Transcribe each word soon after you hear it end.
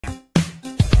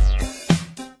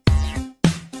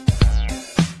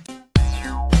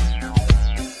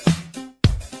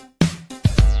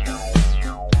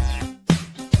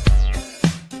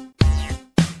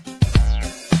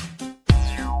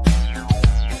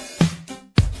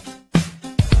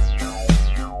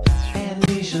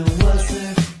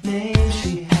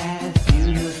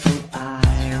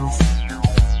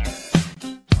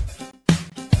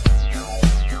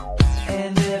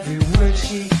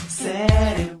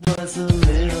was a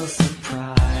little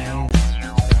surprised.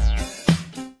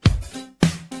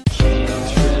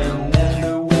 Can't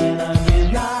remember when I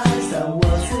realized I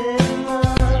was in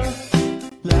love.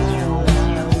 La la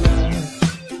la.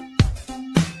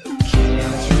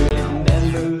 Can't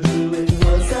remember who it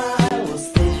was I was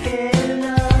thinking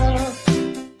of.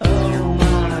 Oh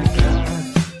my God.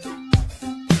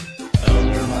 Oh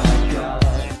my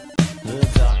God. The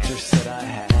doctor said I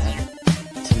had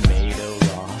tomato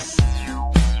loss.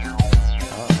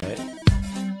 Alright.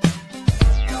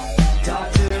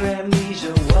 Dr.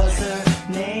 Amnesia was her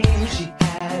name. She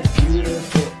had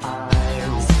beautiful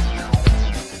eyes.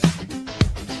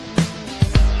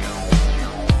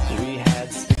 We had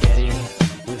spaghetti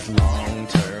with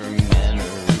long-term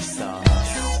memory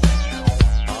sauce.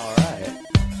 Alright.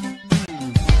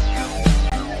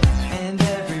 And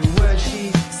every word she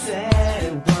said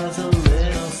was a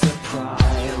little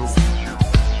surprise.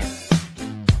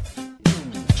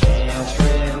 Can't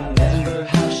remember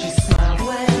how she smiled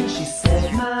when she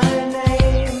said my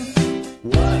name.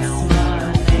 What's my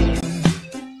name?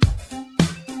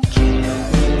 Can't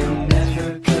remember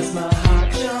 'cause my heart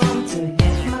jumped and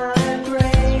hit my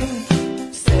brain.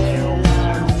 Said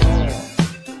I'm more.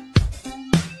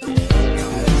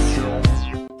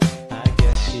 I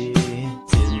guess she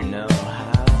didn't know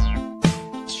how to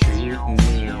treat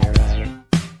me right.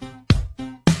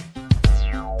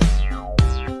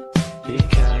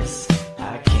 Because